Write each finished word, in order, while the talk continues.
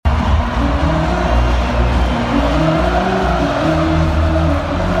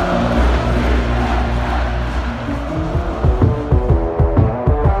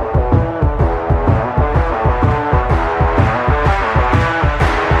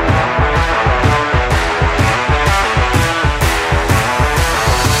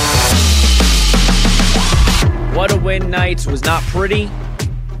win night was not pretty,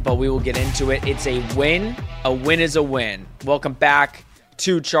 but we will get into it. It's a win. A win is a win. Welcome back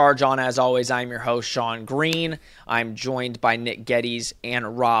to Charge On. As always, I'm your host, Sean Green. I'm joined by Nick Geddes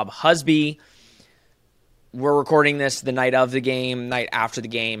and Rob Husby. We're recording this the night of the game, night after the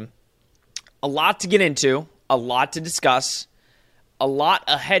game. A lot to get into, a lot to discuss, a lot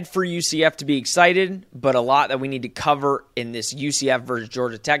ahead for UCF to be excited, but a lot that we need to cover in this UCF versus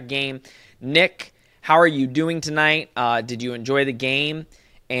Georgia Tech game. Nick, how are you doing tonight? Did you enjoy the game?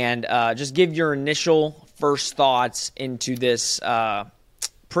 And just give your initial first thoughts into this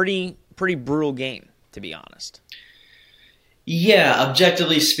pretty brutal game, to be honest. Yeah,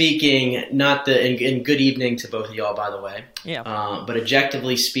 objectively speaking, and good evening to both of y'all, by the way. Yeah. But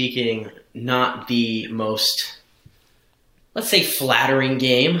objectively speaking, not the most, let's say, flattering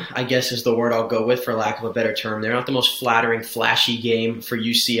game, I guess is the word I'll go with for lack of a better term. They're not the most flattering, flashy game for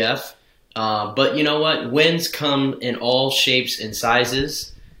UCF. But you know what? Wins come in all shapes and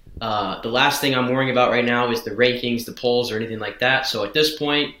sizes. The last thing I'm worrying about right now is the rankings, the polls, or anything like that. So at this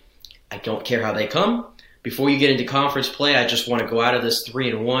point, I don't care how they come. Before you get into conference play, I just want to go out of this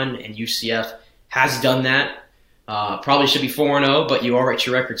 3-1, and UCF has done that. Probably should be 4-0, but you are what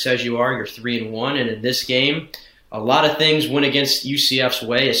your record says you are. You're 3-1, and in this game, a lot of things went against UCF's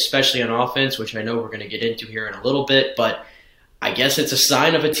way, especially on offense, which I know we're going to get into here in a little bit, but I guess it's a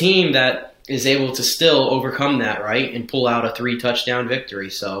sign of a team that is able to still overcome that, right, and pull out a 3-touchdown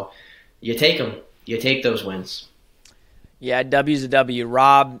victory. So you take them. You take those wins. Yeah, W's a W.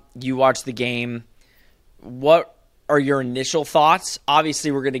 Rob, you watched the game. What are your initial thoughts?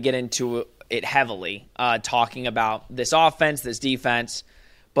 Obviously, we're going to get into it heavily, talking about this offense, this defense.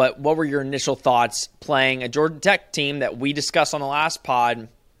 But what were your initial thoughts playing a Georgia Tech team that we discussed on the last pod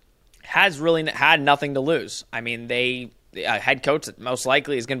has really had nothing to lose? I mean, a head coach that most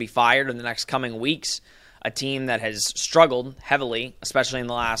likely is going to be fired in the next coming weeks, a team that has struggled heavily, especially in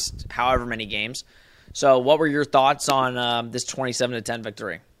the last however many games. So what were your thoughts on this 27-10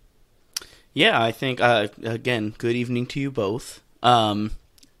 victory? Yeah, I think, again, good evening to you both.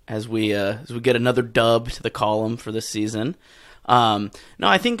 As we get another dub to the column for this season. No,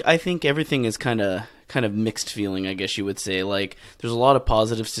 I think everything is kind of mixed feeling, I guess you would say. Like, there's a lot of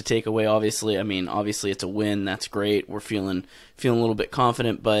positives to take away, obviously. I mean, obviously it's a win. That's great. We're feeling a little bit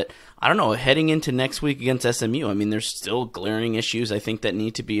confident. But, I don't know, heading into next week against SMU, I mean, there's still glaring issues, I think, that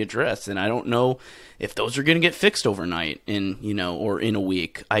need to be addressed. And I don't know if those are going to get fixed overnight or in a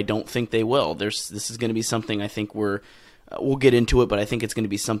week. I don't think they will. This is going to be something I think we'll get into it, but I think it's going to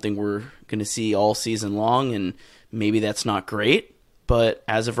be something we're going to see all season long, and maybe that's not great. But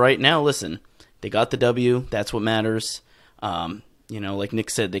as of right now, listen, they got the W. That's what matters. Like Nick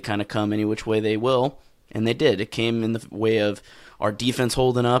said, they kind of come any which way they will, and they did. It came in the way of our defense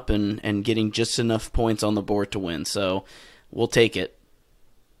holding up and getting just enough points on the board to win. So we'll take it.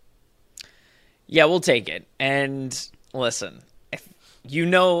 Yeah, we'll take it. And listen, if you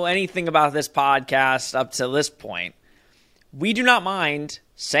know anything about this podcast up to this point, we do not mind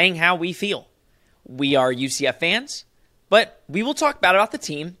saying how we feel. We are UCF fans, but we will talk bad about the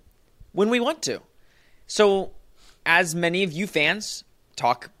team when we want to. So, as many of you fans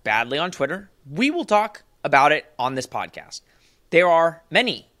talk badly on Twitter, we will talk about it on this podcast. There are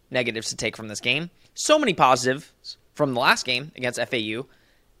many negatives to take from this game, so many positives from the last game against FAU,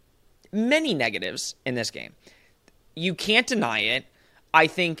 many negatives in this game. You can't deny it. I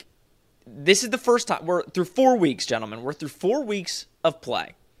think this is the first time. We're through 4 weeks, gentlemen. We're through 4 weeks of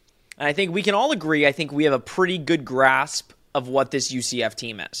play. And I think we can all agree, I think we have a pretty good grasp of what this UCF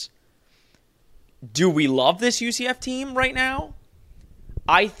team is. Do we love this UCF team right now?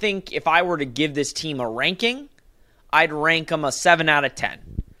 I think if I were to give this team a ranking, I'd rank them a 7 out of 10.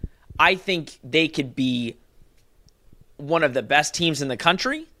 I think they could be one of the best teams in the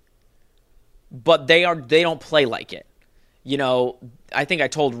country, but they don't play like it. I think I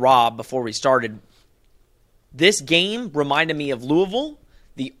told Rob before we started, this game reminded me of Louisville.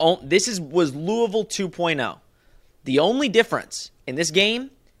 Was Louisville 2.0. The only difference in this game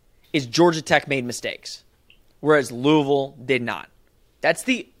is Georgia Tech made mistakes, whereas Louisville did not. That's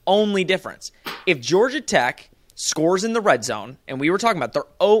the only difference. If Georgia Tech scores in the red zone, and we were talking about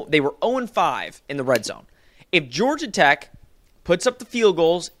they were 0-5 in the red zone. If Georgia Tech puts up the field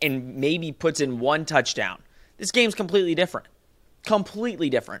goals and maybe puts in one touchdown, this game's completely different. Completely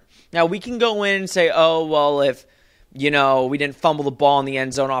different. Now, we can go in and say, oh, well, if, we didn't fumble the ball in the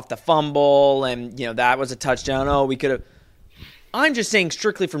end zone off the fumble and, that was a touchdown. Oh, we could have. I'm just saying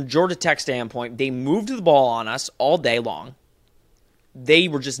strictly from Georgia Tech's standpoint, they moved the ball on us all day long. They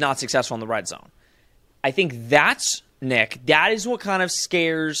were just not successful in the red zone. I think that is what kind of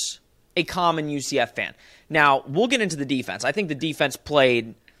scares a common UCF fan. Now, we'll get into the defense. I think the defense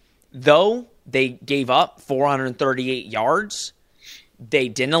played, though they gave up 438 yards, they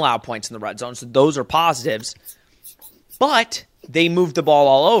didn't allow points in the red zone, so those are positives. But they moved the ball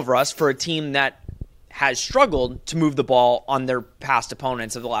all over us for a team that has struggled to move the ball on their past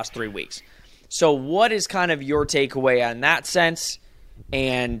opponents of the last 3 weeks. So what is kind of your takeaway in that sense,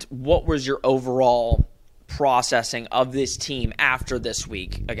 and what was your overall processing of this team after this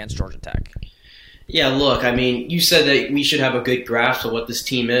week against Georgia Tech? Yeah, look, I mean, you said that we should have a good grasp of what this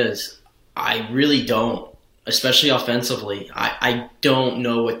team is. I really don't, especially offensively. I don't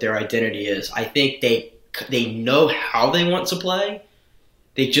know what their identity is. I think they know how they want to play.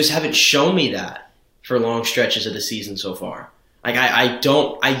 They just haven't shown me that for long stretches of the season so far. Like I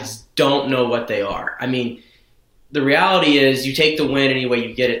don't know what they are. I mean, the reality is you take the win any way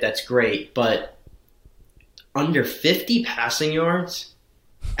you get it, that's great, but under 50 passing yards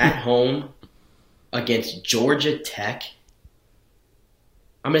at home against Georgia Tech.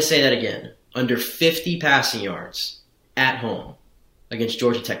 I'm going to say that again. Under 50 passing yards at home against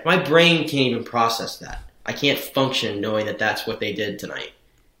Georgia Tech. My brain can't even process that. I can't function knowing that that's what they did tonight.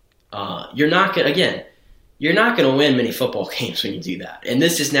 You're not going to win many football games when you do that. And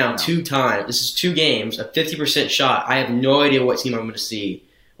this is now 2 times. This is 2 games, a 50% shot. I have no idea what team I'm going to see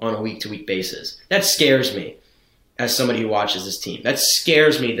on a week-to-week basis. That scares me as somebody who watches this team. That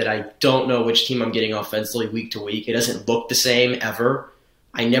scares me that I don't know which team I'm getting offensively week to week. It doesn't look the same ever.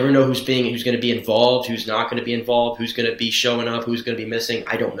 I never know who's going to be involved, who's not going to be involved, who's going to be showing up, who's going to be missing.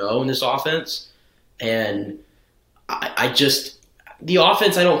 I don't know in this offense. And the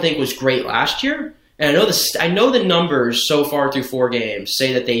offense I don't think was great last year. And I know the numbers so far through 4 games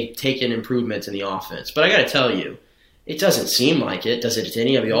say that they've taken improvements in the offense. But I got to tell you, it doesn't seem like it. Does it to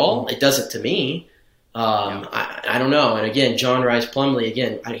any of y'all? It doesn't to me. I don't know. And again, John Rice Plumlee,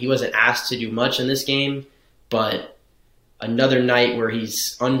 he wasn't asked to do much in this game, but another night where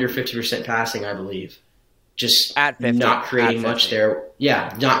he's under 50% passing, I believe. Just at 50, not creating much there.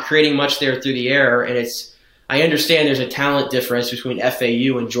 Yeah, not creating much there through the air. And I understand there's a talent difference between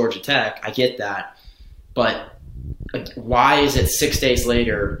FAU and Georgia Tech. I get that. But why is it 6 days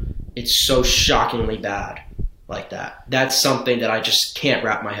later it's so shockingly bad like that? That's something that I just can't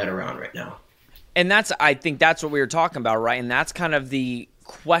wrap my head around right now. And I think that's what we were talking about, right? And that's kind of the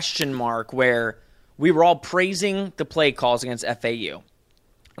question mark where we were all praising the play calls against FAU.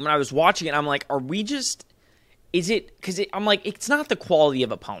 And when I was watching it, I'm like, I'm like, it's not the quality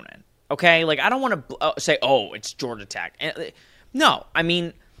of opponent, okay? Like, I don't want to say, oh, it's Georgia Tech. No, I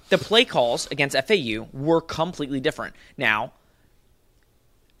mean, the play calls against FAU were completely different. Now,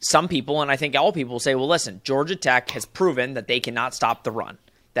 some people, and I think all people, say, well, listen, Georgia Tech has proven that they cannot stop the run.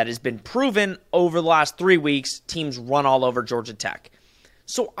 That has been proven over the last 3 weeks. Teams run all over Georgia Tech.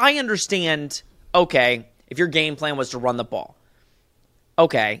 So I understand, okay, if your game plan was to run the ball.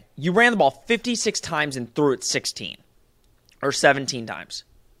 Okay, you ran the ball 56 times and threw it 16 or 17 times.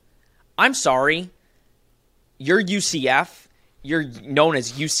 I'm sorry. You're UCF. You're known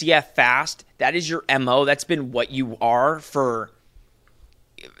as UCF fast. That is your MO. That's been what you are for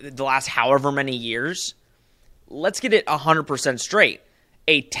the last however many years. Let's get it 100% straight.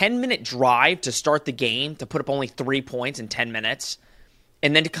 A 10-minute drive to start the game, to put up only 3 points in 10 minutes,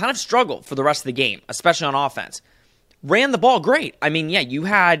 and then to kind of struggle for the rest of the game, especially on offense. Ran the ball great. I mean, yeah, you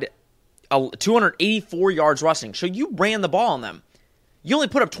had 284 yards rushing, so you ran the ball on them. You only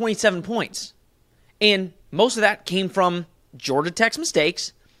put up 27 points. And most of that came from Georgia Tech's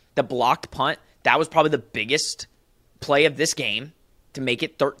mistakes, the blocked punt. That was probably the biggest play of this game to make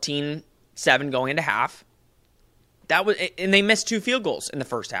it 13-7 going into half. And they missed 2 field goals in the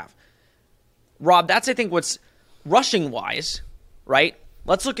first half. Rob, that's, I think, what's rushing-wise, right?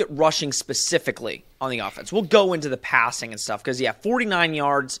 Let's look at rushing specifically on the offense. We'll go into the passing and stuff because, 49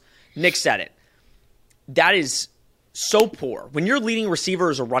 yards, Nick said it. That is so poor. When your leading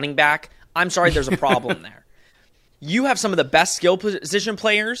receiver is a running back, I'm sorry, there's a problem there. You have some of the best skill position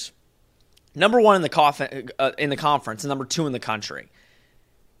players, number 1 in the conference and number 2 in the country.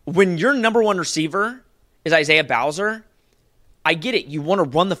 When your number 1 receiver is Isaiah Bowser, I get it. You want to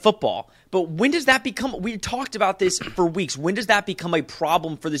run the football. But when does that become – we talked about this for weeks. When does that become a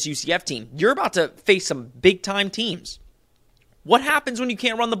problem for this UCF team? You're about to face some big-time teams. What happens when you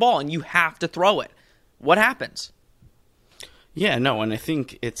can't run the ball and you have to throw it? What happens? Yeah, no, and I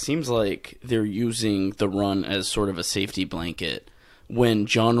think it seems like they're using the run as sort of a safety blanket. When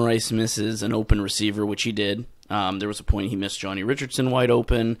John Rice misses an open receiver, which he did, there was a point he missed Johnny Richardson wide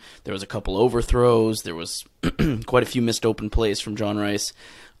open. There was a couple overthrows. There was quite a few missed open plays from John Rice.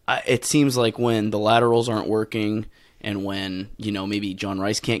 It seems like when the laterals aren't working and when, maybe John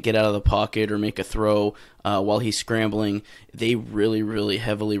Rice can't get out of the pocket or make a throw while he's scrambling, they really, really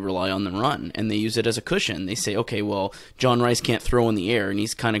heavily rely on the run, and they use it as a cushion. They say, okay, well, John Rice can't throw in the air, and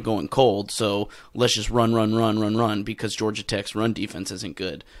he's kind of going cold, so let's just run, because Georgia Tech's run defense isn't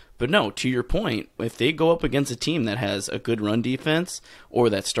good. But no, to your point, if they go up against a team that has a good run defense or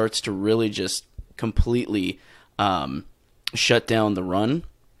that starts to really just completely shut down the run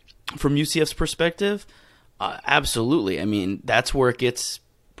from UCF's perspective, absolutely. I mean, that's where it gets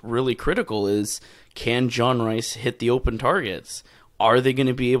really critical is, can John Rice hit the open targets? Are they going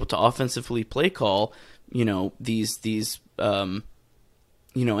to be able to offensively play call, these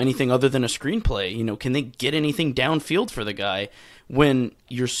anything other than a screenplay? Can they get anything downfield for the guy? When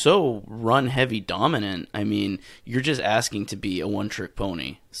you're so run-heavy dominant, I mean, you're just asking to be a one-trick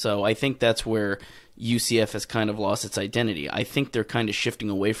pony. So I think that's where UCF has kind of lost its identity. I think they're kind of shifting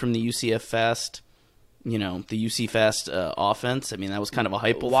away from the UCF fast, the UC fast offense. I mean, that was kind of a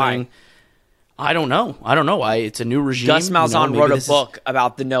hypeful thing. I don't know. It's a new regime. Gus Malzahn wrote a book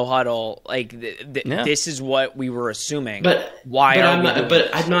about the no huddle. Like, this is what we were assuming. But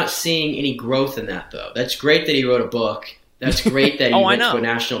I'm not seeing any growth in that, though. That's great that he wrote a book. That's great that he went to a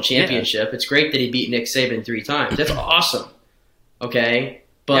national championship. Yeah. It's great that he beat Nick Saban 3 times. That's awesome. Okay?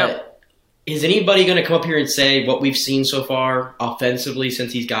 But is anybody going to come up here and say what we've seen so far offensively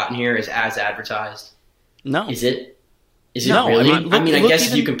since he's gotten here is as advertised? No. Is it really? I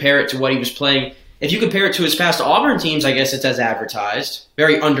guess if you compare it to what he was playing, if you compare it to his past Auburn teams, I guess it's as advertised.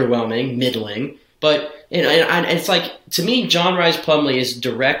 Very underwhelming, middling. But and it's like, to me, John Rice Plumlee is a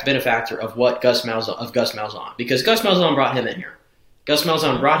direct benefactor of what Gus Malzahn, because Gus Malzahn brought him in here. Gus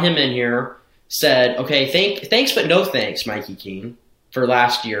Malzahn brought him in here, said, okay, thanks but no thanks, Mikey Keene, for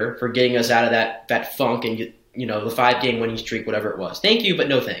last year, for getting us out of that funk and the 5-game winning streak, whatever it was. Thank you, but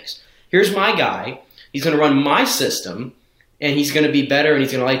no thanks. Here's my guy. He's going to run my system, and he's going to be better, and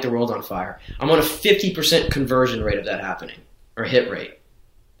he's going to light the world on fire. I'm on a 50% conversion rate of that happening, or hit rate.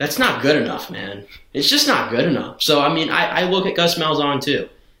 That's not good enough, man. It's just not good enough. So, I mean, I look at Gus Malzahn, too.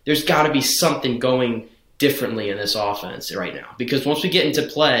 There's got to be something going differently in this offense right now. Because once we get into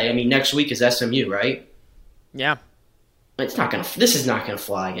play, I mean, next week is SMU, right? Yeah. This is not going to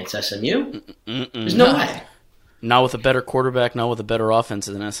fly against SMU. There's no way. Not with a better quarterback, not with a better offense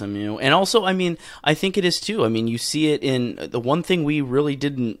than SMU. And also, I mean, I think it is too. I mean, you see it in the one thing we really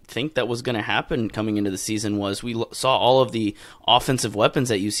didn't think that was going to happen coming into the season was we saw all of the offensive weapons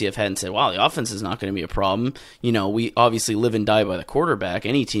that UCF had and said, wow, the offense is not going to be a problem. We obviously live and die by the quarterback.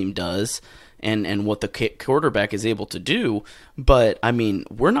 Any team does. And what the quarterback is able to do. But, I mean,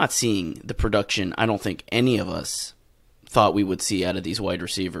 we're not seeing the production I don't think any of us thought we would see out of these wide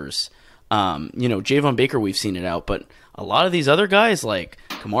receivers. Javon Baker, we've seen it out, but a lot of these other guys like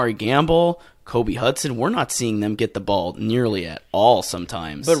Kamari Gamble, Kobe Hudson, we're not seeing them get the ball nearly at all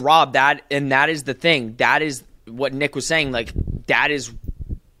sometimes. But Rob, that is the thing. That is what Nick was saying. Like, that is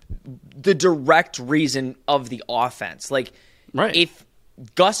the direct reason of the offense. Like, right. If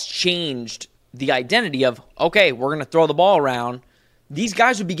Gus changed the identity of, okay, we're going to throw the ball around, these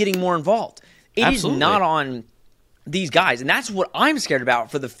guys would be getting more involved. It Absolutely. is not on these guys, and that's what I'm scared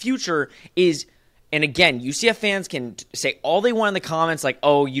about for the future is, and again, UCF fans can say all they want in the comments, like,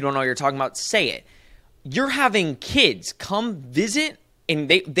 oh, you don't know what you're talking about, say it. You're having kids come visit, and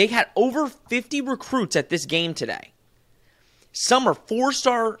they had over 50 recruits at this game today. Some are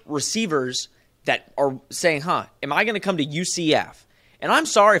 4-star receivers that are saying, am I going to come to UCF? And I'm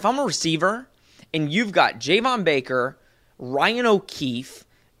sorry, if I'm a receiver, and you've got Javon Baker, Ryan O'Keefe,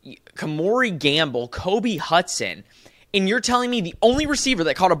 Kamari Gamble, Kobe Hudson, and you're telling me the only receiver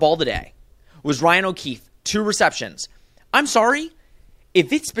that caught a ball today was Ryan O'Keefe, 2 receptions. I'm sorry,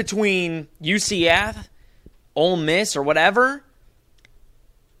 if it's between UCF, Ole Miss, or whatever,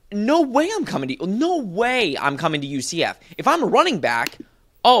 no way I'm coming to UCF. If I'm a running back,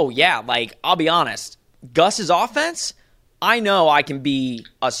 oh yeah, like, I'll be honest, Gus's offense, I know I can be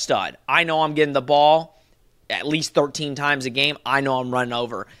a stud. I know I'm getting the ball at least 13 times a game. I know I'm running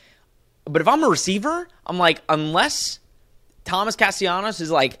over. But if I'm a receiver, I'm like, unless Thomas Castellanos is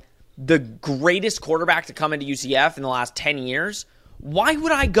like the greatest quarterback to come into UCF in the last 10 years, why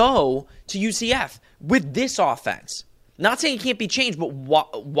would I go to UCF with this offense? Not saying it can't be changed, but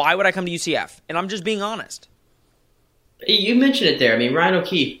why would I come to UCF? And I'm just being honest. You mentioned it there. I mean, Ryan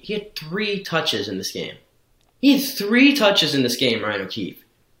O'Keefe, he had 3 touches in this game. Ryan O'Keefe.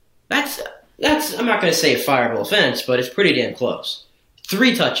 That's I'm not going to say a fireable offense, but it's pretty damn close.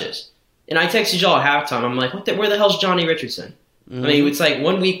 3 touches. And I texted y'all at halftime. I'm like, where the hell's Johnny Richardson? Mm-hmm. I mean, it's like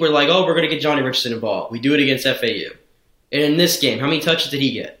one week we're like, oh, we're going to get Johnny Richardson involved. We do it against FAU. And in this game, how many touches did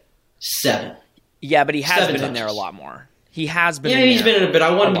he get? 7. Yeah, but he has 7 been in touches. there a lot more. He has been. Yeah, in he's there been in it, but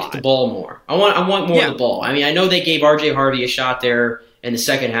I want him to lot. get the ball more. I want more of the ball. I mean, I know they gave R.J. Harvey a shot there in the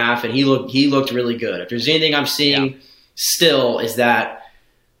second half, and he looked really good. If there's anything I'm seeing still is that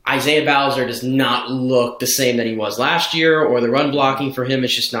Isaiah Bowser does not look the same that he was last year, or the run blocking for him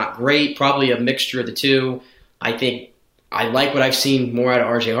is just not great. Probably a mixture of the two. I think I like what I've seen more out of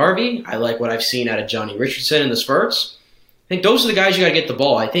R.J. Harvey. I like what I've seen out of Johnny Richardson in the spurts. I think those are the guys you got to get the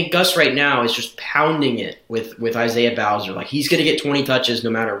ball. I think Gus right now is just pounding it with Isaiah Bowser. Like, he's going to get 20 touches no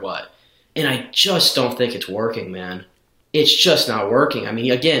matter what. And I just don't think it's working, man. It's just not working. I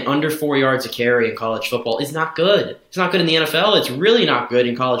mean, again, under 4 yards a carry in college football is not good. It's not good in the NFL. It's really not good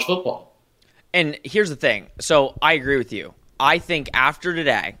in college football. And here's the thing. So I agree with you. I think after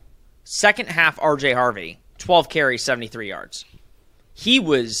today, second half R.J. Harvey, 12 carries, 73 yards. He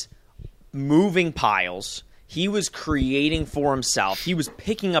was moving piles. He was creating for himself. He was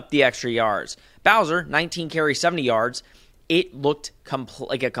picking up the extra yards. Bowser, 19 carries, 70 yards. It looked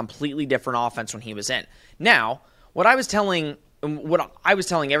like a completely different offense when he was in. Now, what I was telling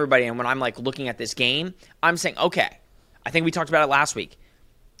everybody, and when I'm like looking at this game, I'm saying, okay, I think we talked about it last week.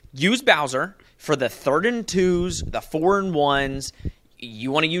 Use Bowser for the 3rd and 2s, the 4 and 1s.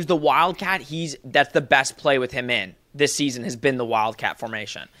 You want to use the Wildcat? That's the best play with him in this season has been the Wildcat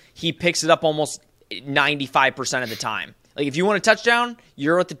formation. He picks it up almost 95% of the time. Like, if you want a touchdown,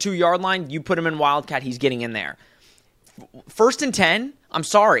 you're at the 2-yard line, you put him in Wildcat, he's getting in there. 1st and 10, I'm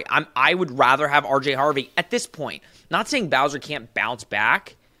sorry. I would rather have R.J. Harvey at this point. Not saying Bowser can't bounce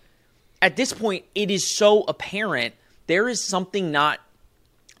back. At this point, it is so apparent there is something not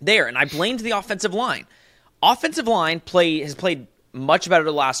there, and I blamed the offensive line. Offensive line has played much better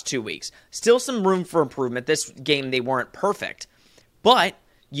the last 2 weeks. Still some room for improvement. This game, they weren't perfect. But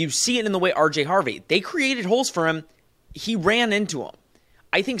you see it in the way R.J. Harvey. They created holes for him. He ran into them.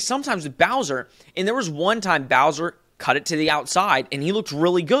 I think sometimes with Bowser, and there was one time Bowser cut it to the outside, and he looked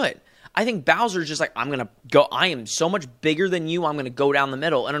really good. I think Bowser's just like, I'm going to go. I am so much bigger than you. I'm going to go down the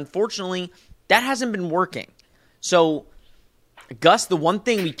middle. And unfortunately, that hasn't been working. So, Gus, the one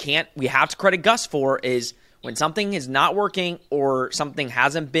thing we have to credit Gus for is when something is not working or something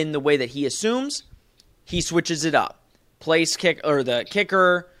hasn't been the way that he assumes, he switches it up. Plays the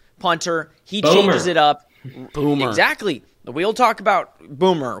kicker, punter, he changes it up. Boomer. Exactly. We will talk about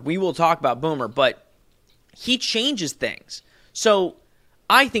Boomer, but he changes things. So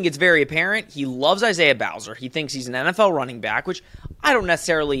I think it's very apparent he loves Isaiah Bowser. He thinks he's an NFL running back, which I don't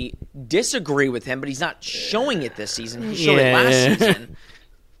necessarily disagree with him, but he's not showing it this season. He showed it last season.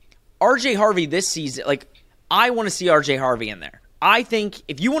 R.J. Harvey this season, I want to see R.J. Harvey in there. I think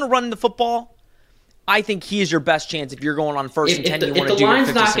if you want to run the football, I think he is your best chance if you're going on 1st and 10, you want to do your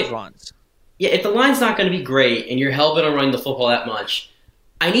 56 runs. Yeah, if the line's not going to be great and you're hell-bent on running the football that much,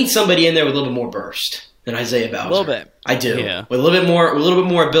 I need somebody in there with a little bit more burst than Isaiah Bowser. A little bit. I do. Yeah. With a little bit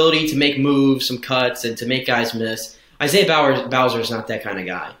more ability to make moves, some cuts, and to make guys miss. Isaiah Bowser is not that kind of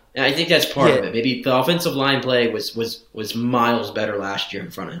guy. And I think that's part of it. Maybe the offensive line play was miles better last year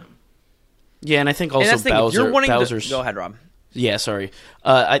in front of him. Yeah, and I think also Bowser's... Go ahead, Rob. Yeah, sorry.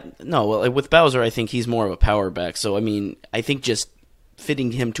 With Bowser, I think he's more of a power back. So, I mean, I think just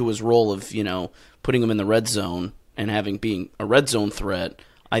fitting him to his role of, putting him in the red zone and being a red zone threat,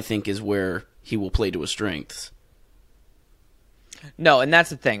 I think is where he will play to his strengths. No, and that's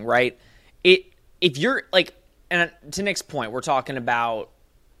the thing, right? If you're and to Nick's point, we're talking about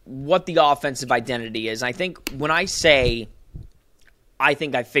what the offensive identity is. I think when I say I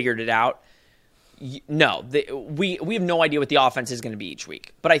think I figured it out, no, we have no idea what the offense is going to be each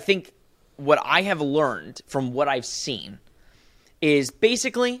week. But I think what I have learned from what I've seen is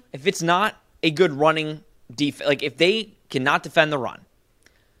basically if it's not a good running defense, if they cannot defend the run,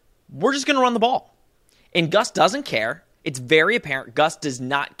 we're just going to run the ball. And Gus doesn't care. It's very apparent Gus does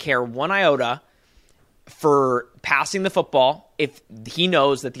not care one iota for passing the football if he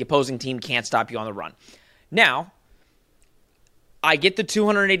knows that the opposing team can't stop you on the run. Now, I get the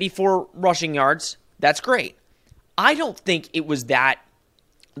 284 rushing yards. That's great. I don't think it was that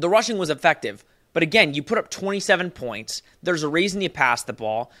the rushing was effective. But again, you put up 27 points. There's a reason you pass the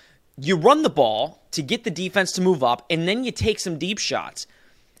ball. You run the ball to get the defense to move up, and then you take some deep shots.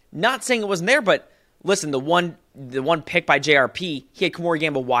 Not saying it wasn't there, but listen, the one pick by JRP, he had Kamori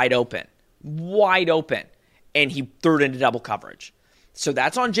Gamble wide open, and he threw it into double coverage. So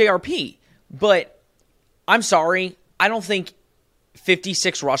that's on JRP. But I'm sorry, I don't think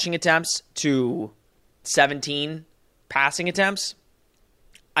 56 rushing attempts to 17 passing attempts.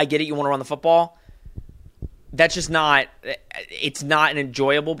 I get it, you want to run the football. That's just not, it's not an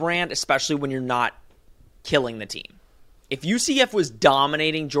enjoyable brand, especially when you're not killing the team. If UCF was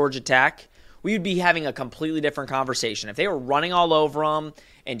dominating Georgia Tech we would be having a completely different conversation. If they were running all over them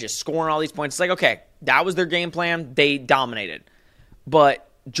and just scoring all these points, it's like, okay, that was their game plan. They dominated. But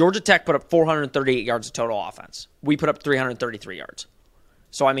Georgia Tech put up 438 yards of total offense. We put up 333 yards.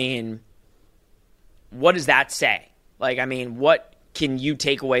 So, I mean, what does that say? Like, I mean, what can you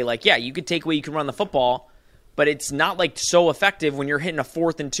take away? Like, yeah, you could take away, you can run the football, but it's not like so effective when you're hitting a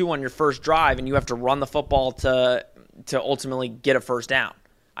 4th and 2 on your first drive and you have to run the football to ultimately get a first down.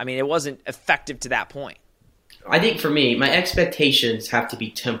 I mean, it wasn't effective to that point. I think for me, my expectations have to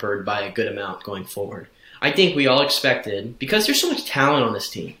be tempered by a good amount going forward. I think we all expected, because there's so much talent on this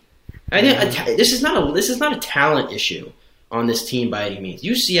team. I think this is not a talent issue on this team by any means.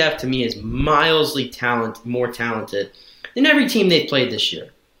 UCF to me is mildly more talented than every team they've played this year,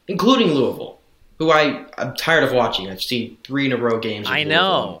 including Louisville, who I'm tired of watching. I've seen 3 in a row games. I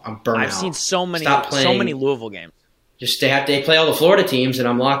know. I'm burnt out. I've seen so many Louisville games. Just they play all the Florida teams, and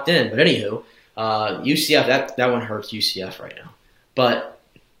I'm locked in. But anywho, UCF, that one hurts UCF right now. But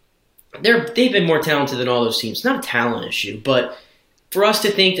they've been more talented than all those teams. It's not a talent issue, but for us to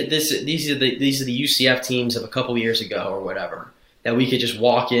think that these are the UCF teams of a couple years ago or whatever, that we could just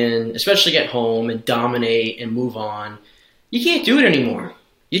walk in, especially at home, and dominate and move on, you can't do it anymore.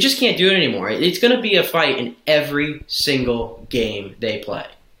 You just can't do it anymore. It's going to be a fight in every single game they play.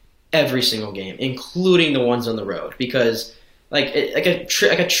 Every single game, including the ones on the road, because like a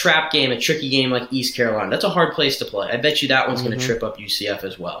trap game, a tricky game like East Carolina, that's a hard place to play. I bet you that one's going to trip up UCF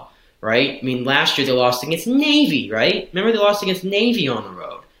as well, right? I mean, last year they lost against Navy, right? Remember they lost against Navy on the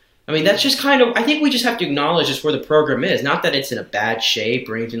road. I mean, that's just kind of, I think we just have to acknowledge just where the program is. Not that it's in a bad shape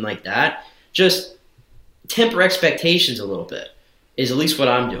or anything like that. Just temper expectations a little bit is at least what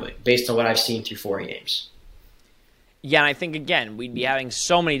I'm doing based on what I've seen through 4 games. Yeah, and I think, again, we'd be having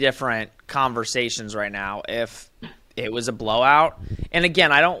so many different conversations right now if it was a blowout. And,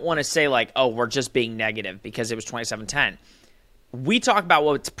 again, I don't want to say, like, oh, we're just being negative because it was 27-10. We talk about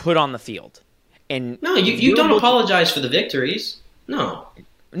what's put on the field. And no, you don't apologize for the victories. No,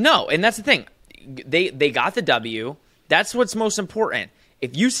 and that's the thing. They got the W. That's what's most important.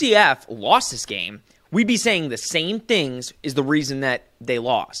 If UCF lost this game, we'd be saying the same things is the reason that they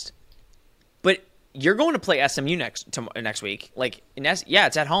lost. But you're going to play SMU next week. Like, yeah,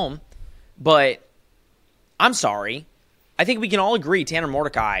 it's at home, but I'm sorry. I think we can all agree Tanner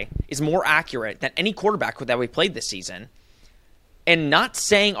Mordecai is more accurate than any quarterback that we played this season. And not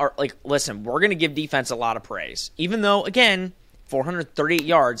saying, listen, we're going to give defense a lot of praise. Even though, again, 438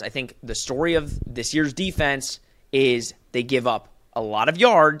 yards, I think the story of this year's defense is they give up a lot of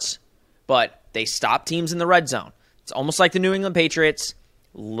yards, but they stop teams in the red zone. It's almost like the New England Patriots.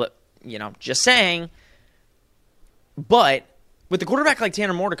 Just saying. But with a quarterback like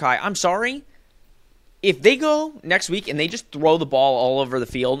Tanner Mordecai, I'm sorry. If they go next week and they just throw the ball all over the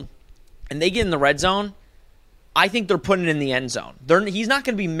field and they get in the red zone, I think they're putting it in the end zone. He's not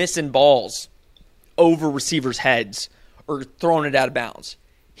going to be missing balls over receivers' heads or throwing it out of bounds.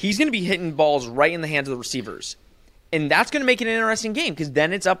 He's going to be hitting balls right in the hands of the receivers. And that's going to make it an interesting game because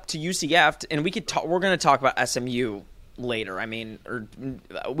then it's up to UCF. And we're going to talk about SMU later. I mean,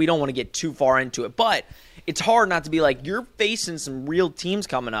 we don't want to get too far into it, but it's hard not to be like, you're facing some real teams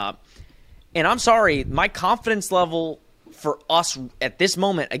coming up. And I'm sorry, my confidence level for us at this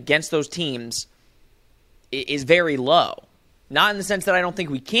moment against those teams is very low. Not in the sense that I don't think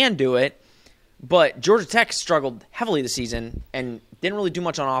we can do it, but Georgia Tech struggled heavily this season and didn't really do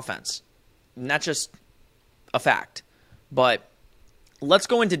much on offense. And that's just a fact. But let's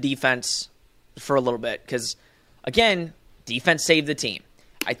go into defense for a little bit because, again, defense saved the team.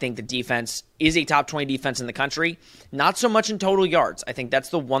 I think the defense is a top 20 defense in the country. Not so much in total yards. I think that's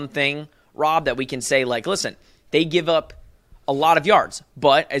the one thing, Rob, that we can say, like, listen, they give up a lot of yards.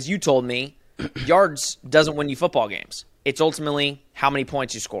 But as you told me, yards doesn't win you football games. It's ultimately how many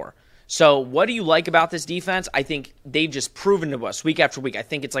points you score. So what do you like about this defense? I think they've just proven to us week after week. I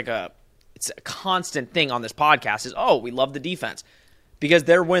think it's a constant thing on this podcast is, we love the defense because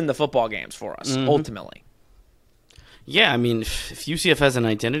they're winning the football games for us, ultimately. Yeah, I mean, if UCF has an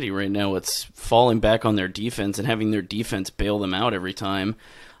identity right now, it's falling back on their defense and having their defense bail them out every time.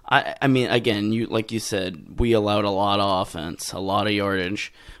 I mean, again, like you said, we allowed a lot of offense, a lot of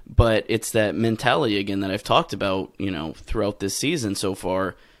yardage, but it's that mentality again that I've talked about, throughout this season so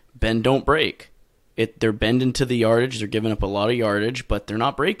far. Bend, don't break. They're bending to the yardage. They're giving up a lot of yardage, but they're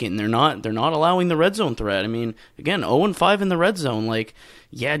not breaking. They're not allowing the red zone threat. I mean, again, 0-5 in the red zone. Like,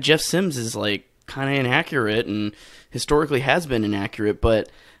 yeah, Jeff Sims is like kind of inaccurate and historically has been inaccurate, but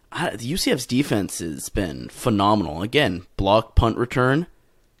the UCF's defense has been phenomenal. Again, block punt return.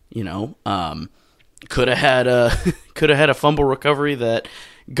 Could have had a fumble recovery that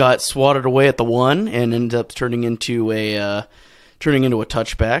got swatted away at the 1 and ended up turning into a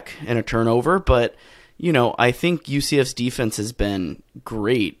touchback and a turnover. But, I think UCF's defense has been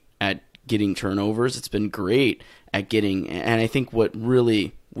great at getting turnovers. It's been great at getting, and I think what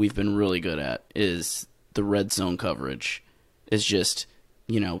really we've been really good at is the red zone coverage. Is just,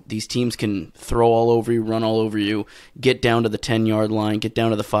 these teams can throw all over you, run all over you, get down to the 10-yard line, get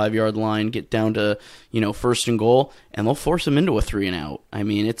down to the 5-yard line, get down to, first and goal, and they'll force them into a 3-and-out. I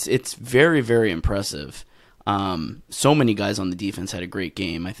mean, it's very, very impressive. So many guys on the defense had a great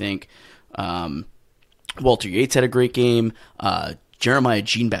game. I think Walter Yates had a great game. Jeremiah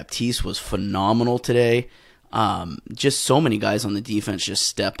Jean-Baptiste was phenomenal today. Just so many guys on the defense just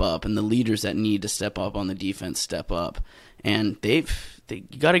step up, and the leaders that need to step up on the defense step up. And you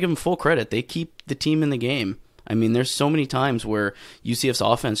got to give them full credit. They keep the team in the game. I mean, there's so many times where UCF's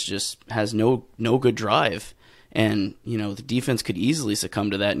offense just has no good drive, and the defense could easily succumb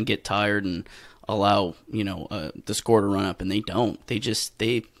to that and get tired and allow the score to run up, and they don't.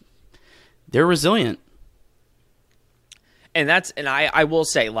 They're resilient. And I will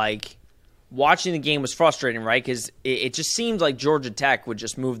say, like, watching the game was frustrating, right? Because it just seemed like Georgia Tech would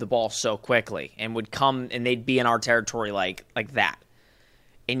just move the ball so quickly and would come and they'd be in our territory like that.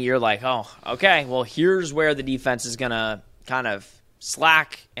 And you're like, oh, okay, well, here's where the defense is going to kind of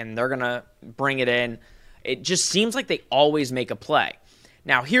slack and they're going to bring it in. It just seems like they always make a play.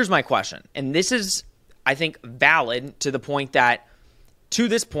 Now, here's my question, and this is, I think, valid to the point that, to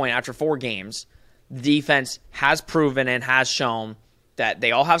this point, after 4 games, the defense has proven and has shown that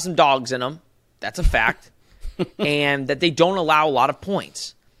they all have some dogs in them. That's a fact. And that they don't allow a lot of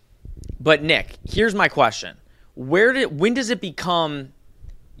points. But, Nick, here's my question. When does it become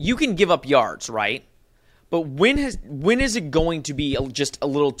 – you can give up yards, right? But when is it going to be just a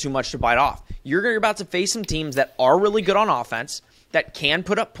little too much to bite off? You're about to face some teams that are really good on offense, that can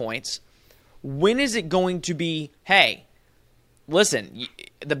put up points. When is it going to be, hey, listen,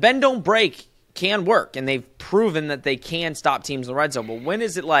 the bend don't break can work, and they've proven that they can stop teams in the red zone. But when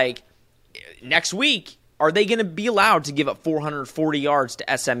is it like next week, are they going to be allowed to give up 440 yards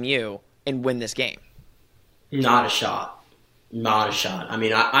to SMU and win this game? Not a shot. Not a shot. I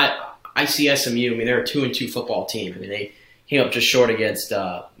mean, I see SMU. I mean, they're a 2-2 football team. I mean, they came up just short against,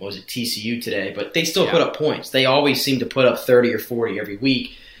 TCU today, but they still put up points. They always seem to put up 30 or 40 every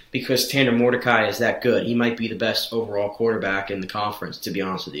week because Tanner Mordecai is that good. He might be the best overall quarterback in the conference, to be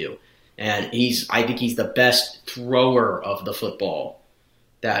honest with you. And I think he's the best thrower of the football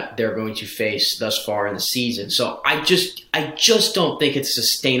that they're going to face thus far in the season. So I just don't think it's a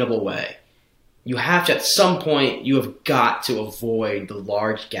sustainable way. You have to, at some point, you have got to avoid the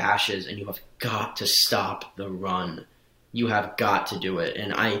large gashes, and you have got to stop the run. You have got to do it.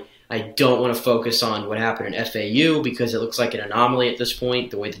 And I don't want to focus on what happened in FAU because it looks like an anomaly at this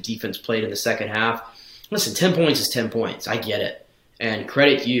point, the way the defense played in the second half. Listen, 10 points is 10 points. I get it. And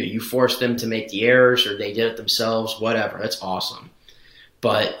credit to you. You forced them to make the errors, or they did it themselves, whatever. That's awesome.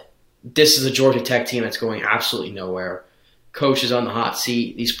 But this is a Georgia Tech team that's going absolutely nowhere. Coach is on the hot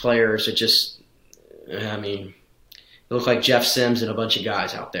seat. These players are just, I mean, they look like Jeff Sims and a bunch of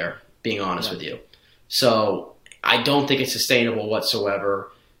guys out there, being honest with you. So I don't think it's sustainable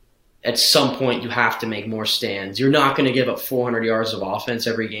whatsoever. At some point, you have to make more stands. You're not going to give up 400 yards of offense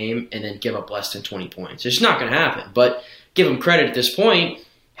every game and then give up less than 20 points. It's not going to happen. But give them credit at this point.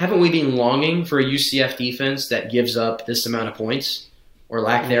 Haven't we been longing for a UCF defense that gives up this amount of points or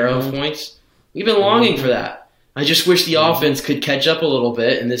lack thereof points? We've been longing for that. I just wish the offense could catch up a little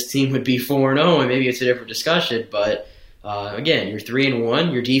bit and this team would be 4-0, and maybe it's a different discussion. But again, you're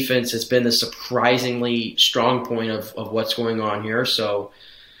 3-1. Your defense has been the surprisingly strong point of what's going on here. So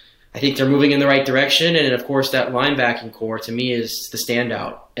I think they're moving in the right direction. And, of course, that linebacking core, to me, is the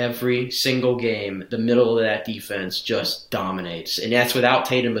standout. Every single game, the middle of that defense just dominates. And that's without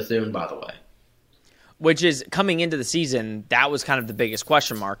Tatum Bethune, by the way. Which is, coming into the season, that was kind of the biggest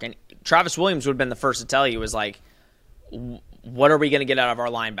question mark. And Travis Williams would have been the first to tell you, was like, what are we going to get out of our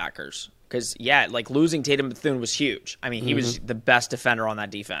linebackers? Because, like losing Tatum Bethune was huge. I mean, he was the best defender on that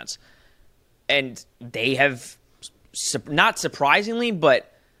defense. And they have, not surprisingly, but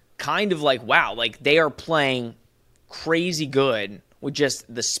kind of like, wow, like they are playing crazy good with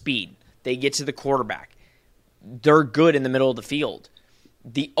just the speed. They get to the quarterback. They're good in the middle of the field.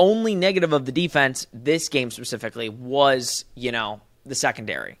 The only negative of the defense, this game specifically, was, the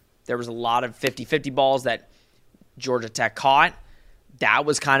secondary. There was a lot of 50-50 balls that Georgia Tech caught. That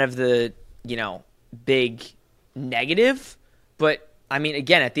was kind of the, big negative. But, I mean,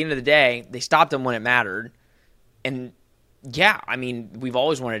 again, at the end of the day, they stopped them when it mattered. And I mean, we've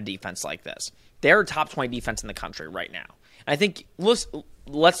always wanted a defense like this. They're a top 20 defense in the country right now. And I think,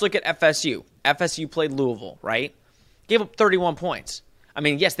 let's look at FSU. FSU played Louisville, right? Gave up 31 points. I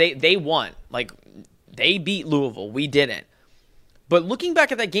mean, yes, they won. Like, they beat Louisville. We didn't. But looking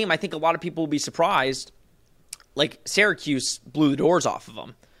back at that game, I think a lot of people will be surprised. Like, Syracuse blew the doors off of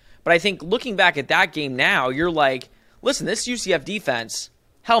them. But I think looking back at that game now, you're like, listen, this UCF defense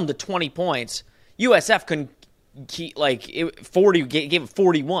held them to 20 points. USF couldn't keep, like, 40, gave it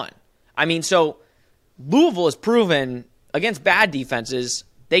 41. I mean, so Louisville has proven against bad defenses,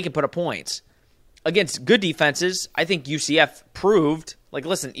 they can put up points. Against good defenses, I think UCF proved, like,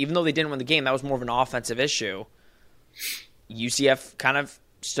 listen, even though they didn't win the game, that was more of an offensive issue. UCF kind of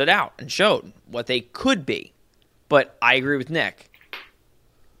stood out and showed what they could be. But I agree with Nick.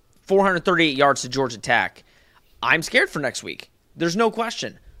 438 yards to Georgia Tech. I'm scared for next week. There's no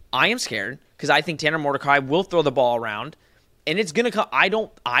question. I am scared because I think Tanner Mordecai will throw the ball around, and it's going to come. I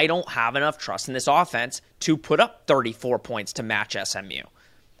don't have enough trust in this offense to put up 34 points to match SMU.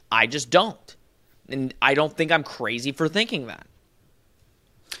 I just don't. And I don't think I'm crazy for thinking that.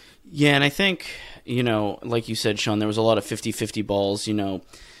 Yeah, and I think, like you said, Sean, there was a lot of 50-50 balls.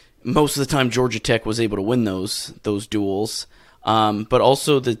 Most of the time Georgia Tech was able to win those duels. But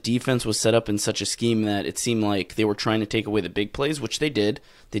also the defense was set up in such a scheme that it seemed like they were trying to take away the big plays, which they did.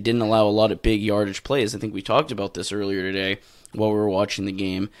 They didn't allow a lot of big yardage plays. I think we talked about this earlier today while we were watching the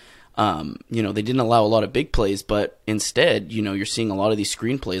game. They didn't allow a lot of big plays, but instead, you're seeing a lot of these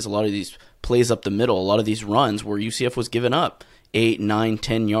screen plays, a lot of these plays up the middle, a lot of these runs where UCF was giving up 8, 9,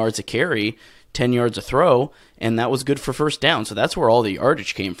 10 yards a carry, 10 yards a throw, and that was good for first down. So that's where all the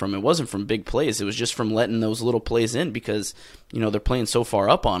yardage came from. It wasn't from big plays. It was just from letting those little plays in because, they're playing so far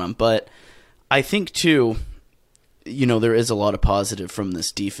up on them. But I think, too, there is a lot of positive from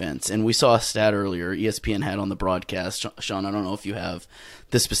this defense. And we saw a stat earlier ESPN had on the broadcast. Sean, I don't know if you have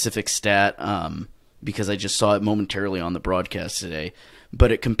the specific stat because I just saw it momentarily on the broadcast today.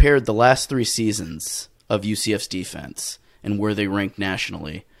 But it compared the last 3 seasons of UCF's defense and where they ranked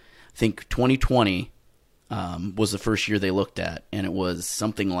nationally. I think 2020 was the first year they looked at, and it was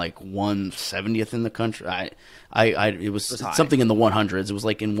something like 170th in the country. It was something in the 100s. It was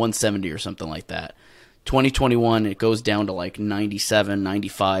like in 170 or something like that. 2021, it goes down to like 97,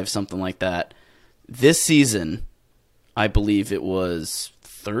 95, something like that. This season, I believe it was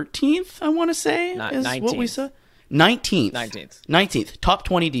 13th, I want to say, is 19th. What we said. 19th. Top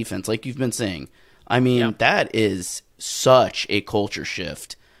 20 defense, like you've been saying. I mean, That is such a culture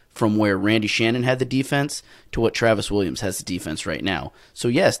shift from where Randy Shannon had the defense to what Travis Williams has the defense right now. So,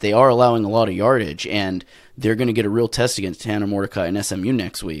 yes, they are allowing a lot of yardage, and they're going to get a real test against Tanner Mordecai and SMU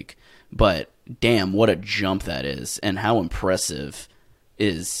next week. But, damn, what a jump that is, and how impressive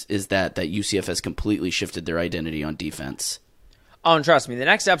is that UCF has completely shifted their identity on defense. Oh, and trust me, the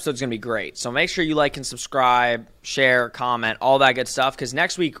next episode is going to be great. So make sure you like and subscribe, share, comment, all that good stuff. Because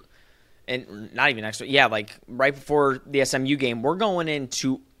next week, and not even next week, like right before the SMU game, we're going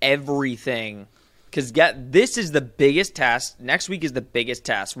into everything. Because this is the biggest test. Next week is the biggest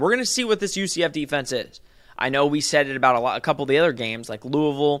test. We're going to see what this UCF defense is. I know we said it about a couple of the other games, like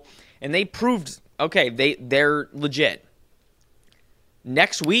Louisville, and they proved, they're legit.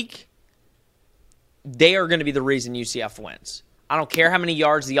 Next week, they are going to be the reason UCF wins. I don't care how many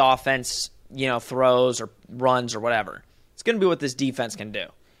yards the offense, throws or runs or whatever. It's going to be what this defense can do.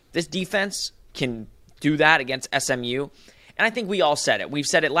 This defense can do that against SMU, and I think we all said it. We've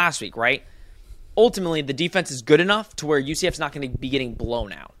said it last week, right? Ultimately, the defense is good enough to where UCF's not going to be getting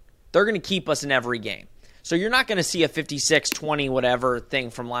blown out. They're going to keep us in every game. So you're not going to see a 56-20 whatever thing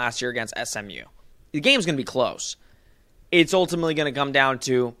from last year against SMU. The game's going to be close. It's ultimately going to come down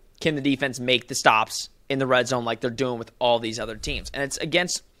to, can the defense make the stops in the red zone like they're doing with all these other teams? And it's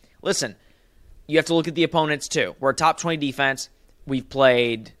against, listen, you have to look at the opponents too. We're a top 20 defense. We've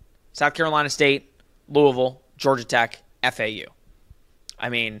played South Carolina State, Louisville, Georgia Tech, FAU. I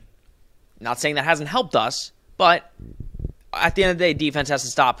mean, not saying that hasn't helped us, but at the end of the day, defense has to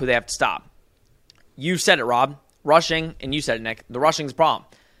stop who they have to stop. You said it, Rob. Rushing, and you said it, Nick. The rushing's the problem.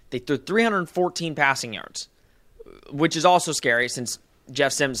 They threw 314 passing yards, which is also scary since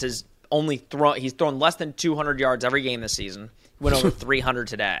Jeff Sims has he's thrown less than 200 yards every game this season. He went over 300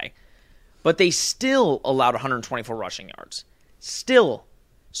 today. But they still allowed 124 rushing yards. Still.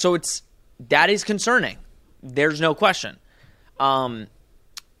 So that is concerning. There's no question.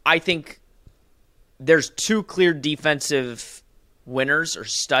 I think there's 2 clear defensive winners or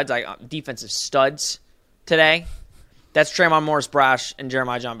studs, defensive studs today. That's Tremont Morris-Brash and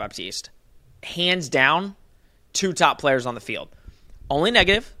Jeremiah John Baptiste. Hands down, 2 top players on the field. Only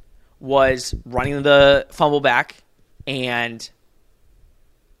negative was running the fumble back and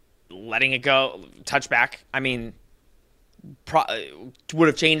letting it go, touchback. I mean, would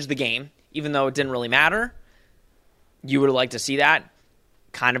have changed the game, even though it didn't really matter. You would have liked to see that.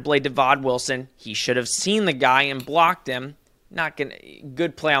 Kind of played Devon Wilson. He should have seen the guy and blocked him.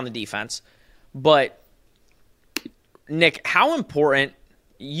 Good play on the defense. But, Nick, how important,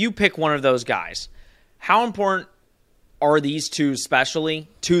 you pick one of those guys, how important are these two especially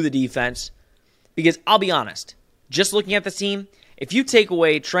to the defense? Because I'll be honest, just looking at the team, if you take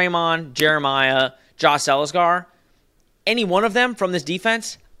away Traymon, Jeremiah, Josh Ellisgar, any one of them from this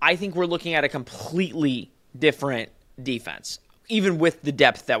defense, I think we're looking at a completely different defense, even with the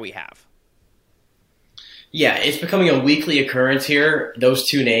depth that we have. Yeah, it's becoming a weekly occurrence here. Those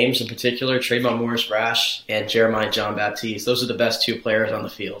two names in particular, Trayvon Morris-Brash and Jeremiah Jean-Baptiste, those are the best two players on the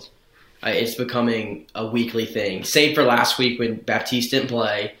field. It's becoming a weekly thing. Save for last week when Baptiste didn't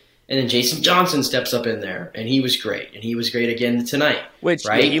play, and then Jason Johnson steps up in there, and he was great. And he was great again tonight. Which,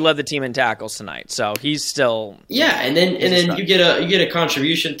 right? He led the team in tackles tonight, so he's still... Yeah, and then you get a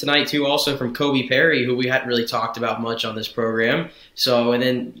contribution tonight, too, also from Kobe Perry, who we hadn't really talked about much on this program. So, and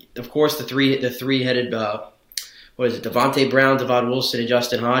then, of course, the three-headed... Devontae Brown, Devon Wilson, and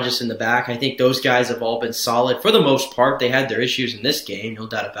Justin Hodges in the back. I think those guys have all been solid. For the most part, they had their issues in this game, no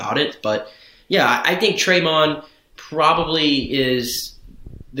doubt about it. But, yeah, I think Traymon probably is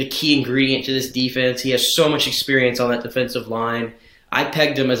the key ingredient to this defense. He has so much experience on that defensive line. I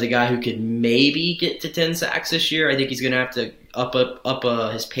pegged him as a guy who could maybe get to 10 sacks this year. I think he's going to have to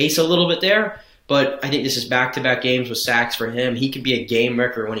up his pace a little bit there. But I think this is back-to-back games with sacks for him. He can be a game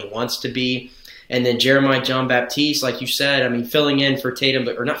wrecker when he wants to be. And then Jeremiah Jean-Baptiste, like you said, I mean, filling in for Tatum,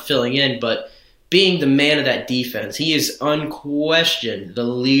 or not filling in, but being the man of that defense. He is unquestioned the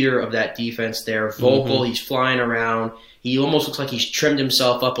leader of that defense there. Vocal, He's flying around. He almost looks like he's trimmed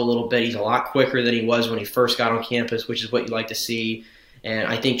himself up a little bit. He's a lot quicker than he was when he first got on campus, which is what you like to see. And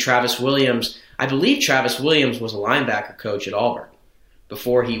I think I believe Travis Williams was a linebacker coach at Auburn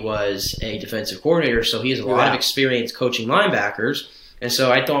before he was a defensive coordinator, so he has a lot of experience coaching linebackers. And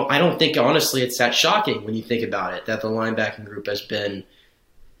so I don't think, honestly, it's that shocking when you think about it, that the linebacking group has been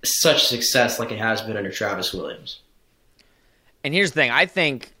such success like it has been under Travis Williams. And here's the thing. I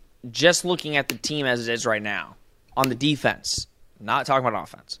think just looking at the team as it is right now, on the defense, not talking about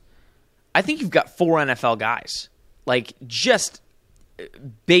offense, I think you've got 4 NFL guys. Like, just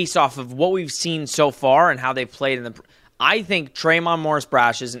based off of what we've seen so far and how they've played in the... I think Traymon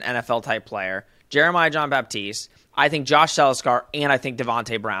Morris-Brash is an NFL-type player. Jeremiah Jean-Baptiste... I think Josh Ellisgar and I think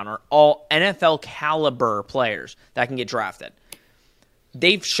Devontae Brown are all NFL caliber players that can get drafted.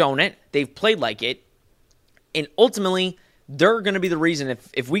 They've shown it. They've played like it. And ultimately, they're going to be the reason.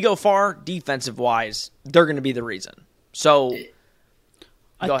 If we go far defensive-wise, they're going to be the reason. So,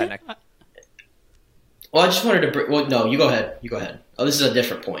 go ahead, Nick. Well, I just wanted to... Well, no, you go ahead. You go ahead. Oh, this is a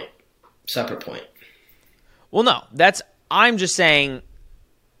different point. Separate point. Well, no. I'm just saying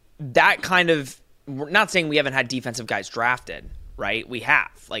that kind of... We're not saying we haven't had defensive guys drafted, right? We have.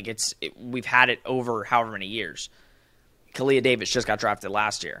 Like, we've had it over however many years. Kalia Davis just got drafted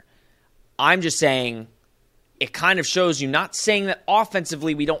last year. I'm just saying it kind of shows you, not saying that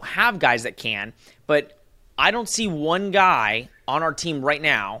offensively we don't have guys that can, but I don't see one guy on our team right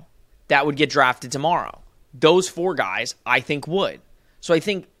now that would get drafted tomorrow. Those 4 guys, I think, would. So I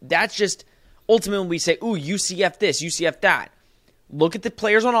think that's just ultimately when we say, ooh, UCF this, UCF that. Look at the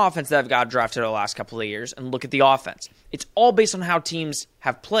players on offense that have got drafted over the last couple of years and look at the offense. It's all based on how teams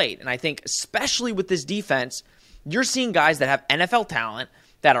have played. And I think especially with this defense, you're seeing guys that have NFL talent,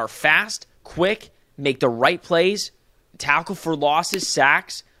 that are fast, quick, make the right plays, tackle for losses,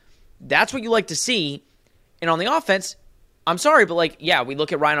 sacks. That's what you like to see. And on the offense, I'm sorry, but we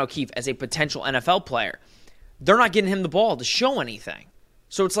look at Ryan O'Keefe as a potential NFL player. They're not getting him the ball to show anything.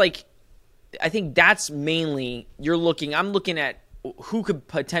 So it's like, I think that's mainly, I'm looking at who could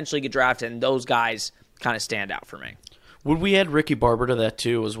potentially get drafted, and those guys kind of stand out for me. Would we add Ricky Barber to that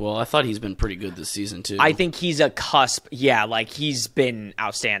too as well? I thought he's been pretty good this season too. I think he's a cusp. Yeah, he's been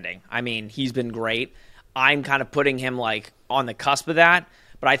outstanding. I mean, he's been great. I'm kind of putting him on the cusp of that,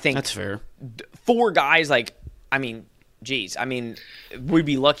 but I think that's fair. 4 guys, we'd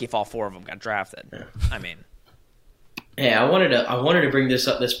be lucky if all 4 of them got drafted. Yeah. I mean, hey, I wanted to bring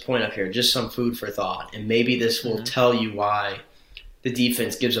this point up here, just some food for thought, and maybe this will tell you why the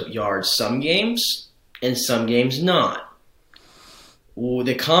defense gives up yards some games and some games not.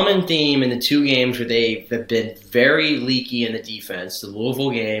 The common theme in the 2 games where they have been very leaky in the defense, the Louisville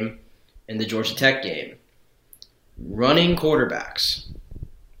game and the Georgia Tech game, running quarterbacks.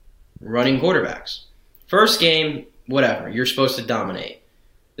 First game, whatever, you're supposed to dominate.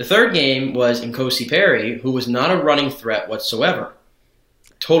 The third game was Nkosi Perry, who was not a running threat whatsoever.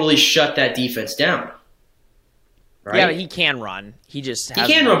 Totally shut that defense down. right? Yeah, but he can run. He just he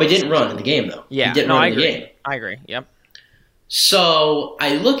can run, but he didn't run in the game though. Yeah, he didn't run in the game. I agree. Yep. So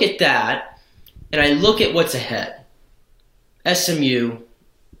I look at that, and I look at what's ahead: SMU,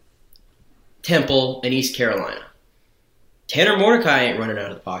 Temple, and East Carolina. Tanner Mordecai ain't running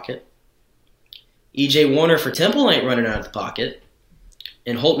out of the pocket. E.J. Warner for Temple ain't running out of the pocket.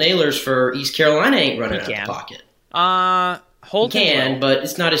 And Holt Nailers for East Carolina ain't running out of the pocket. Holt can, but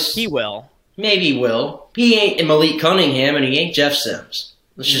it's not as... He will. Maybe he will. He ain't Malik Cunningham, and he ain't Jeff Sims.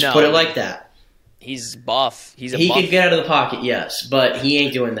 Let's just put it like that. He's buff. He could get out of the pocket, yes, but he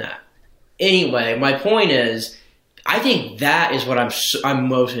ain't doing that. Anyway, my point is, I think that is what I'm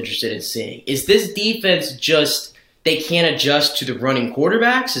most interested in seeing. Is this defense just... They can't adjust to the running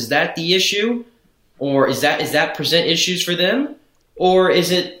quarterbacks? Is that the issue? Or is that present issues for them? Or is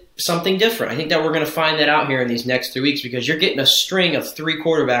it something different? I think that we're going to find that out here in these next 3 weeks because you're getting a string of 3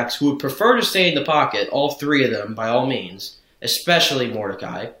 quarterbacks who would prefer to stay in the pocket, all 3 of them, by all means, especially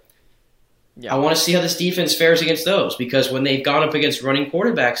Mordecai. Yeah. I want to see how this defense fares against those because when they've gone up against running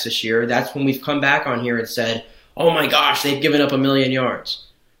quarterbacks this year, that's when we've come back on here and said, oh my gosh, they've given up 1,000,000 yards,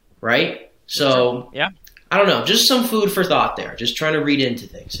 right? So, yeah. I don't know, just some food for thought there, just trying to read into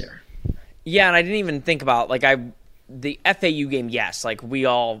things here. Yeah, and I didn't even think about, the FAU game, yes, we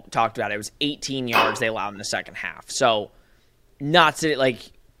all talked about it. It was 18 yards they allowed in the second half. So,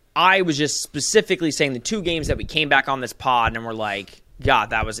 I was just specifically saying the 2 games that we came back on this pod and were like, God,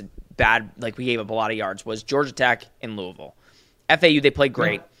 that was a bad, we gave up a lot of yards, was Georgia Tech and Louisville. FAU, they played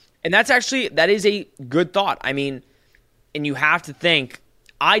great. And that is a good thought. I mean, and you have to think,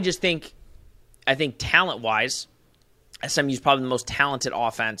 I think talent-wise, SMU is probably the most talented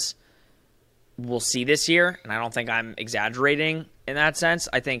offense we'll see this year, and I don't think I'm exaggerating in that sense.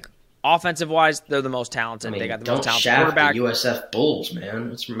 I think offensive-wise, they're the most talented. They got the most talented quarterback. The USF Bulls, man.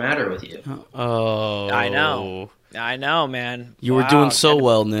 What's the matter with you? Oh. I know, man. You were doing so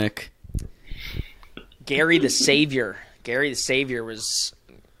well, Nick. Gary the Savior. Was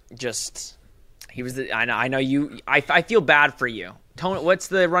just... He was the... I know you... I feel bad for you. Tony, what's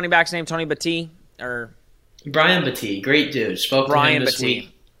the running back's name? Tony Battie? Or Brian Battie, great dude. Spoke to him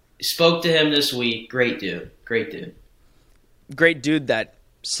this week. Great dude. Great dude that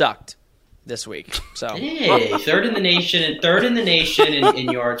sucked this week. So hey, third in the nation in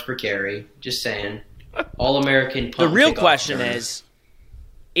yards per carry. Just saying, All-American. The real question is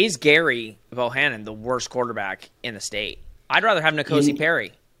Gary Bohannon the worst quarterback in the state? I'd rather have N'Kosi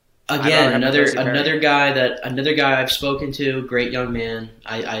Perry. Again, another guy I've spoken to, great young man.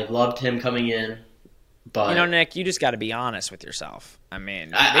 I loved him coming in, but Nick, you just got to be honest with yourself. I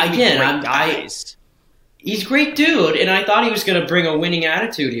mean, he's a great dude, and I thought he was going to bring a winning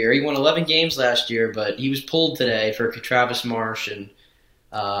attitude here. He won 11 games last year, but he was pulled today for Travis Marsh, and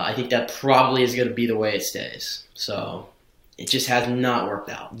I think that probably is going to be the way it stays. So it just has not worked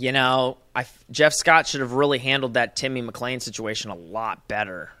out. Jeff Scott should have really handled that Timmy McClain situation a lot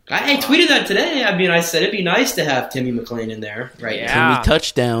better. I tweeted that today. I mean, I said it'd be nice to have Timmy McClain in there right now. Timmy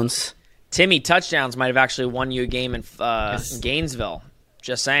touchdowns. Timmy touchdowns might have actually won you a game in Gainesville.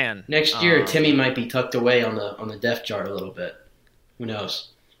 Just saying. Next year, Timmy might be tucked away on the depth chart a little bit. Who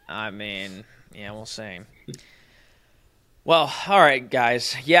knows? I mean, yeah, we'll see. Well, all right,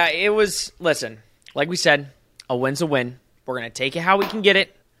 guys. Yeah, it was. Listen, like we said, a win's a win. We're gonna take it how we can get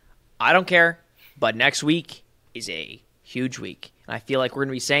it. I don't care. But next week is a huge week, and I feel like we're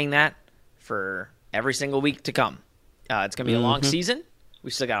gonna be saying that for every single week to come. It's gonna be a long season. We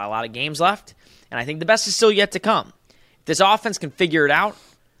still got a lot of games left, and I think the best is still yet to come. If this offense can figure it out,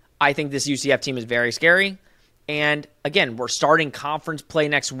 I think this UCF team is very scary. And, again, we're starting conference play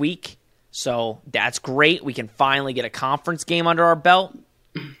next week, so that's great. We can finally get a conference game under our belt.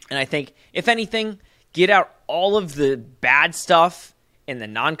 And I think, if anything, get out all of the bad stuff in the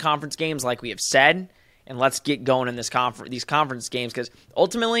non-conference games like we have said, and let's get going in these conference games because,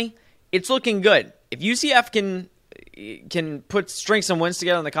 ultimately, it's looking good. If UCF can put string some wins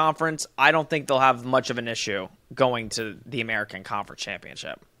together in the conference, I don't think they'll have much of an issue going to the American Conference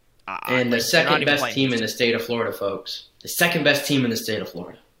Championship. And the second best team in the state of Florida, folks. The second best team in the state of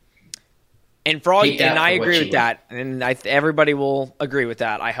Florida. And for all you, and I agree with that, and everybody will agree with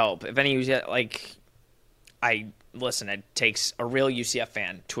that. I hope. If any it takes a real UCF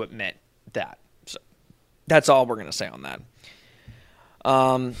fan to admit that. So that's all we're gonna say on that.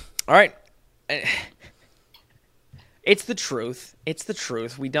 All right. It's the truth. It's the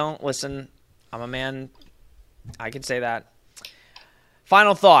truth. We don't listen. I'm a man. I can say that.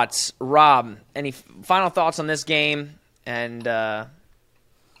 Final thoughts, Rob. Any final thoughts on this game? And final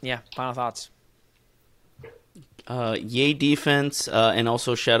thoughts. Yay defense, and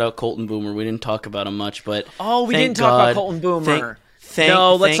also shout out Colton Boomer. We didn't talk about him much, but we didn't talk about Colton Boomer.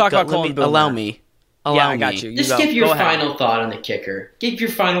 Let's talk about Colton Boomer. Allow me. I got you. Just give your final thought on the kicker. Give your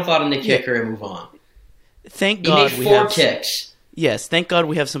final thought on the kicker and move on. Thank God he made 4 kicks. Yes, thank God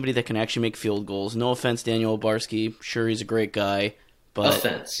we have somebody that can actually make field goals. No offense, Daniel Obarski. Sure, he's a great guy, but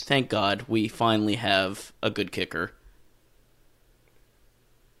thank God we finally have a good kicker.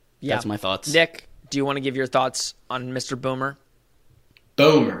 Yeah. That's my thoughts. Nick, do you want to give your thoughts on Mr. Boomer?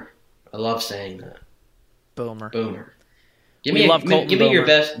 Boomer. I love saying that. Boomer. Give me your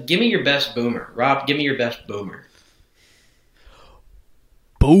best. Give me your best Boomer, Rob. Give me your best Boomer.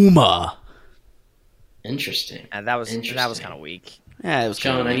 Boomer. Interesting. That was kind of weak. Yeah, it was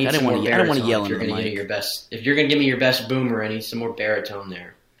John, kind of weak. I didn't want to yell into the mic. If you're gonna give me your best Boomer, I need some more baritone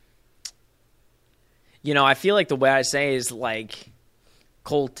there. I feel like the way I say is like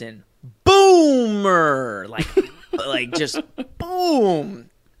Colton Boomer, like just boom.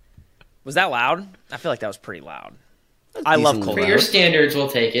 Was that loud? I feel like that was pretty loud. I love Colton. For your standards, we'll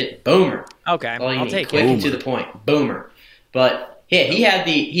take it. Boomer. Okay, I'll take it. Quick and to the point. Boomer. But yeah, he had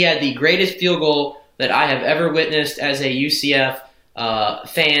the greatest field goal that I have ever witnessed as a UCF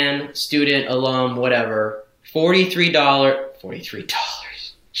fan, student, alum, whatever. $43.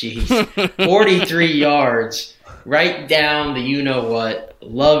 Jeez. 43 yards. Right down the you-know-what.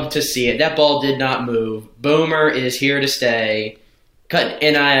 Love to see it. That ball did not move. Boomer is here to stay.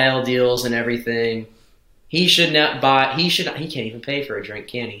 Cutting NIL deals and everything. He should not buy. He can't even pay for a drink,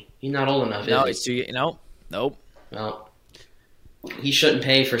 can he? He's not old enough. No, it's too. Nope. Well, he shouldn't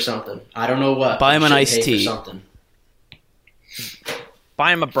pay for something. I don't know what. Buy him an iced tea. Something.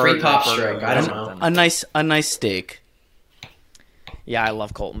 Buy him a burger. Free pop strike. I don't know. A nice steak. Yeah, I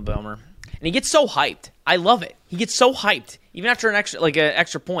love Colton Boomer, and he gets so hyped. I love it. He gets so hyped, even after an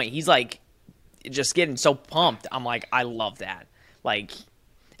extra point. He's like just getting so pumped. I'm like, I love that.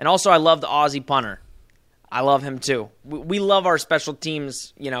 And also I love the Aussie punter. I love him too. We love our special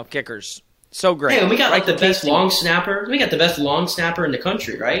teams, kickers. So great. Hey, we got the best long snapper. We got the best long snapper in the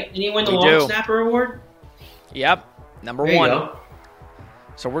country, right? Didn't he win the long snapper award? Yep, number 1. Go.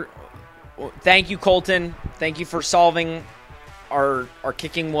 So thank you, Colton. Thank you for solving our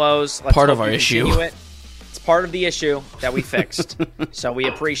kicking woes. Part of our issue. It's part of the issue that we fixed. So we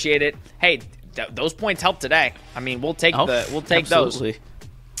appreciate it. Hey, those points helped today. I mean, we'll take absolutely.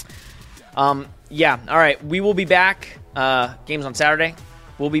 Those. Yeah. All right. We will be back. Games on Saturday.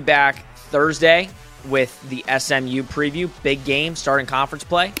 We'll be back Thursday with the SMU preview. Big game, starting conference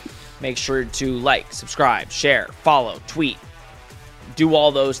play. Make sure to subscribe, share, follow, tweet. Do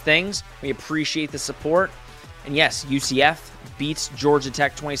all those things. We appreciate the support. And yes, UCF beats Georgia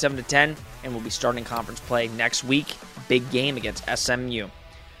Tech 27-10, and we'll be starting conference play next week. Big game against SMU.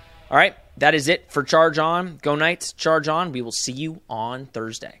 All right. That is it for Charge On. Go Knights, Charge On. We will see you on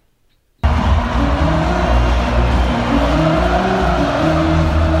Thursday.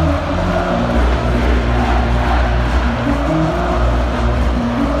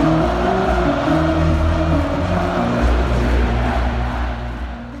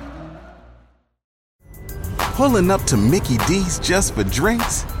 Pulling up to Mickey D's just for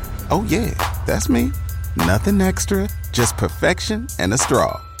drinks? Oh yeah, that's me. Nothing extra, just perfection and a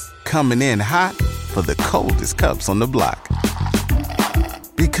straw. Coming in hot for the coldest cups on the block.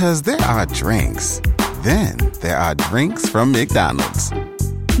 Because there are drinks. Then there are drinks from McDonald's.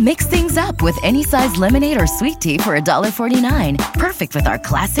 Mix things up with any size lemonade or sweet tea for $1.49. Perfect with our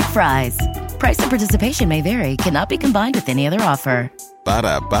classic fries. Price and participation may vary. Cannot be combined with any other offer.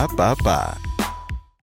 Ba-da-ba-ba-ba.